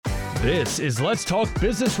This is Let's Talk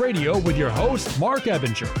Business Radio with your host, Mark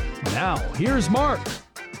Ebinger. Now, here's Mark.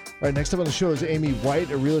 All right, next up on the show is Amy White,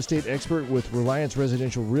 a real estate expert with Reliance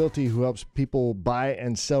Residential Realty who helps people buy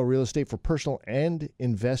and sell real estate for personal and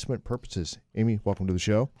investment purposes. Amy, welcome to the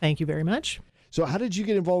show. Thank you very much. So how did you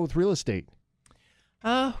get involved with real estate?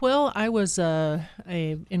 Well, I was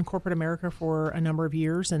in corporate America for a number of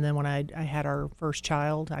years, and then when I had our first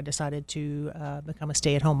child, I decided to become a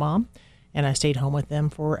stay-at-home mom, and I stayed home with them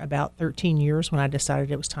for about 13 years when I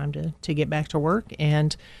decided it was time to get back to work,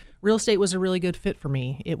 and real estate was a really good fit for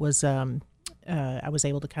me. It was I was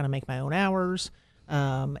able to kind of make my own hours,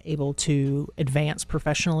 able to advance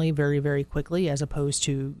professionally very, very quickly as opposed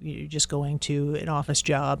to just going to an office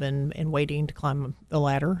job and waiting to climb the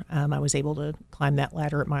ladder. I was able to climb that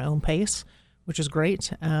ladder at my own pace, which is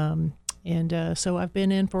great. So I've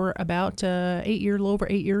been in for about a little over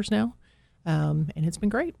 8 years now, and it's been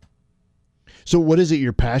great. So what is it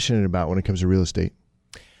you're passionate about when it comes to real estate?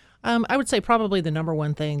 I would say probably the number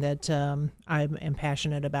one thing that I am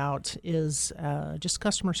passionate about is just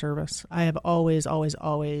customer service. I have always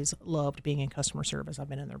loved being in customer service. I've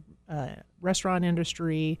been in the restaurant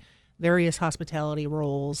industry, various hospitality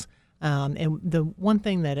roles, and the one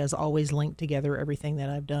thing that has always linked together everything that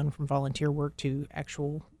I've done from volunteer work to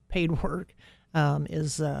actual paid work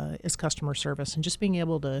is customer service, and just being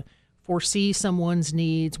able to foresee someone's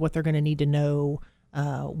needs, what they're going to need to know,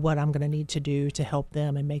 what I'm going to need to do to help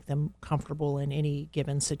them and make them comfortable in any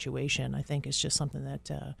given situation. I think it's just something that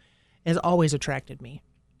has always attracted me.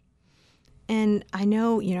 And I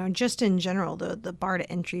know, just in general, the bar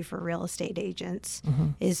to entry for real estate agents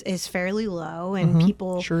is fairly low, and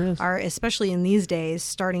people are, especially in these days,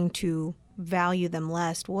 starting to value them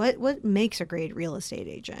less. What makes a great real estate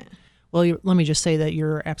agent? Well, let me just say that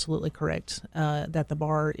you're absolutely correct, that the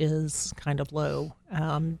bar is kind of low,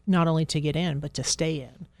 not only to get in, but to stay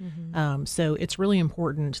in. So it's really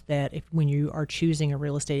important that when you are choosing a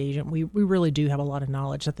real estate agent, we really do have a lot of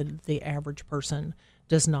knowledge that the average person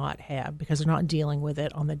does not have, because they're not dealing with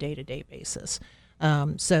it on the day-to-day basis.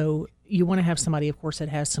 So you want to have somebody, of course, that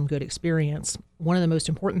has some good experience. One of the most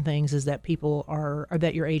important things is that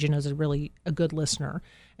that your agent is a good listener,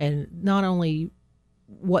 and not only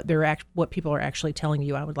what people are actually telling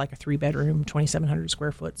you. I would like a 3-bedroom, 2,700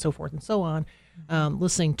 square foot, so forth and so on.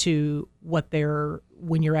 Listening to when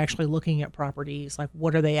you're actually looking at properties, like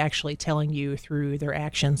what are they actually telling you through their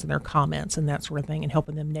actions and their comments and that sort of thing, and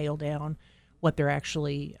helping them nail down what they're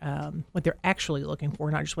actually looking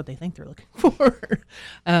for, not just what they think they're looking for.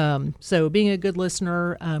 So being a good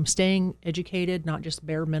listener, staying educated, not just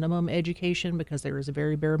bare minimum education, because there is a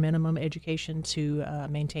very bare minimum education to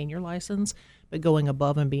maintain your license, but going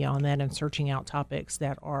above and beyond that and searching out topics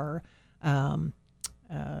that are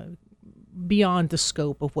beyond the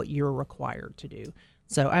scope of what you're required to do.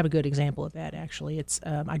 So I have a good example of that, actually. It's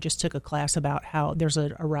I just took a class about how there's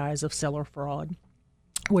a rise of seller fraud,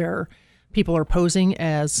 where people are posing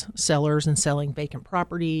as sellers and selling vacant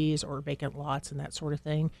properties or vacant lots and that sort of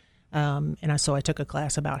thing. So I took a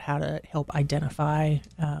class about how to help identify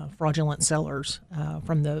fraudulent sellers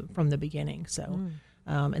from the beginning. So,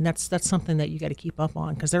 and that's something that you got to keep up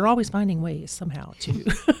on, because they're always finding ways somehow to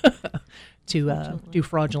do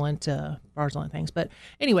fraudulent things. But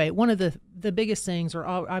anyway, one of the biggest things, or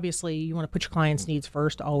obviously you want to put your client's needs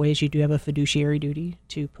first. Always, you do have a fiduciary duty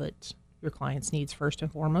to put your client's needs first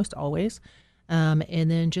and foremost, always.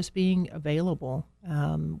 And then just being available,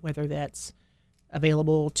 whether that's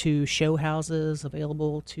available to show houses,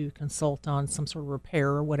 available to consult on some sort of repair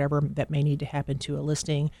or whatever that may need to happen to a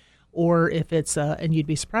listing. Or if it's, and you'd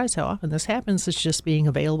be surprised how often this happens, it's just being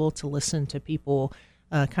available to listen to people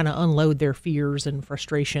kind of unload their fears and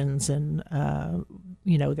frustrations and,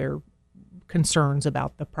 their concerns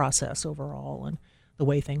about the process overall and the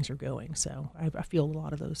way things are going. So I feel a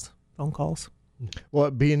lot of those phone calls. Well,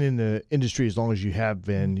 being in the industry as long as you have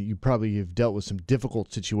been, you probably have dealt with some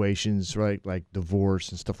difficult situations, right? Like divorce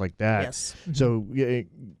and stuff like that. Yes. Mm-hmm. So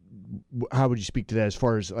how would you speak to that as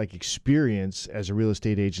far as like experience as a real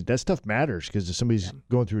estate agent? That stuff matters, because if somebody's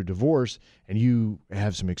going through a divorce and you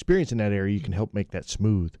have some experience in that area, you can help make that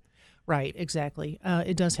smooth. Right, exactly.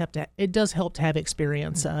 It does help to have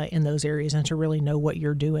experience in those areas and to really know what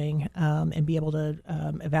you're doing and be able to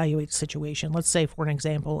evaluate the situation. Let's say, for an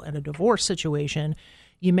example, in a divorce situation,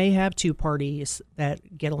 you may have two parties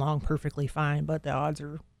that get along perfectly fine, but the odds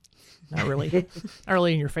are not really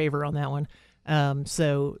in your favor on that one.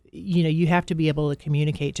 So, you have to be able to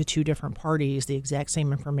communicate to two different parties the exact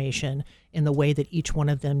same information in the way that each one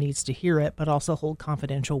of them needs to hear it, but also hold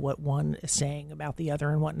confidential what one is saying about the other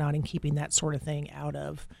and whatnot, and keeping that sort of thing out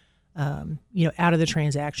of out of the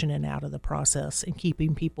transaction and out of the process, and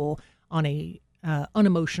keeping people on a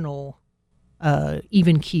unemotional,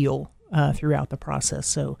 even keel throughout the process.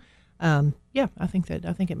 So, I think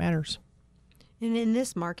it matters. And in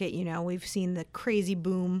this market, we've seen the crazy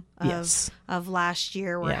boom of last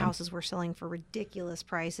year where houses were selling for ridiculous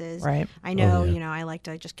prices. Right. I know, I like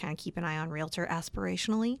to just kind of keep an eye on Realtor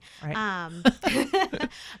aspirationally. Right.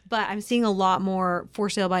 But I'm seeing a lot more for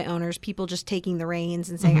sale by owners, people just taking the reins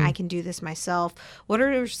and saying, I can do this myself. What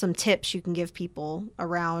are some tips you can give people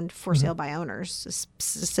around for sale by owners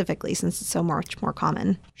specifically, since it's so much more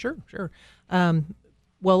common? Sure.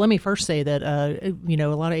 Well, let me first say that,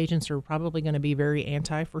 a lot of agents are probably going to be very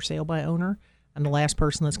anti for sale by owner. I'm the last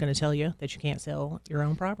person that's going to tell you that you can't sell your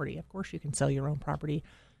own property. Of course you can sell your own property.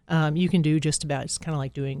 You can do just about, it's kind of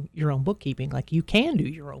like doing your own bookkeeping. Like, you can do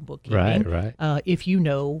your own bookkeeping. Right. If you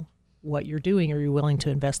know what you're doing, or you're willing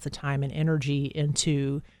to invest the time and energy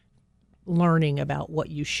into learning about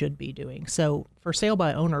what you should be doing. So for sale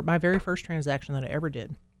by owner, my very first transaction that I ever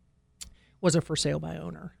did was a for sale by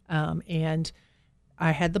owner. And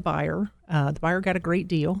I had the buyer. The buyer got a great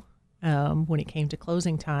deal. When it came to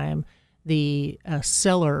closing time, the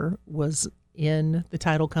seller was in the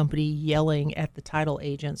title company yelling at the title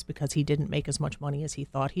agents because he didn't make as much money as he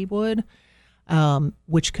thought he would,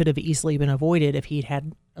 which could have easily been avoided if he'd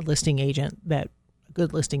had a listing agent, a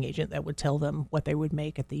good listing agent, that would tell them what they would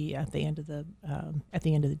make at the end of the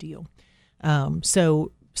deal.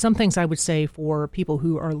 So some things I would say for people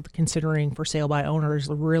who are considering for sale by owners,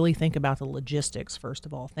 really think about the logistics. First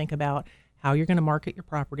of all, think about how you're going to market your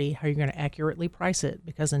property, how you're going to accurately price it,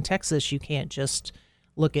 because in Texas, you can't just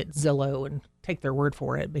look at Zillow and take their word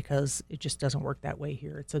for it, because it just doesn't work that way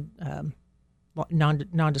here. It's a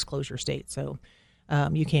non-disclosure state, so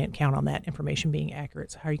you can't count on that information being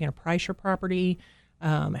accurate. So how are you going to price your property?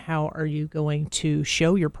 How are you going to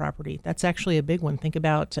show your property? That's actually a big one. Think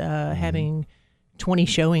about having 20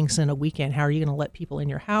 showings in a weekend. How are you going to let people in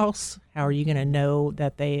your house? How are you going to know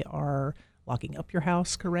that they are locking up your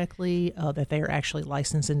house correctly, that they are actually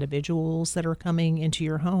licensed individuals that are coming into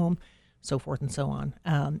your home, so forth and so on.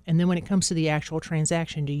 And then when it comes to the actual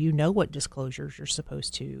transaction, do you know what disclosures you're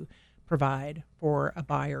supposed to provide for a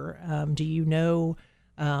buyer? Do you know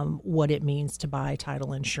what it means to buy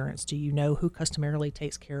title insurance? Do you know who customarily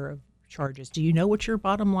takes care of charges? Do you know what your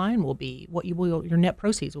bottom line will be, your net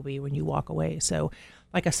proceeds will be when you walk away? So,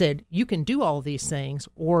 like I said, you can do all of these things,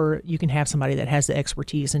 or you can have somebody that has the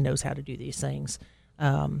expertise and knows how to do these things,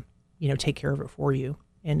 take care of it for you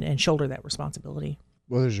and shoulder that responsibility.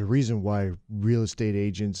 Well, there's a reason why real estate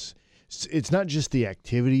agents, it's not just the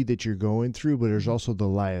activity that you're going through, but there's also the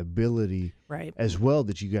liability as well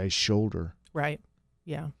that you guys shoulder. Right.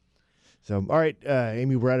 Yeah. So, all right,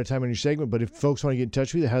 Amy, we're out of time on your segment, but if folks want to get in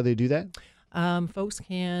touch with you, how do they do that? Folks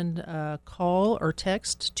can call or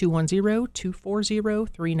text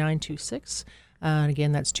 210-240-3926. And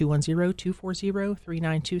again, that's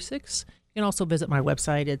 210-240-3926. You can also visit my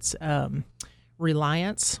website. It's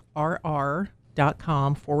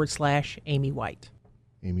reliancerr.com/Amy White.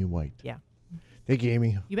 Amy White. Yeah. Thank you,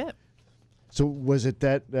 Amy. You bet. So was it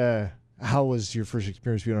that, how was your first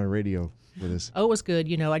experience being on radio with us? Oh, it was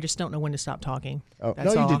good. I just don't know when to stop talking. Oh,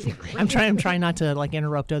 that's no, all. you did. I'm trying not to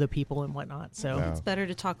interrupt other people and whatnot. So it's better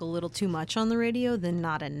to talk a little too much on the radio than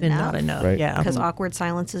not enough. Right. Yeah. Because awkward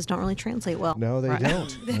silences don't really translate well. No, they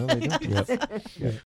don't. No, they don't. Yep.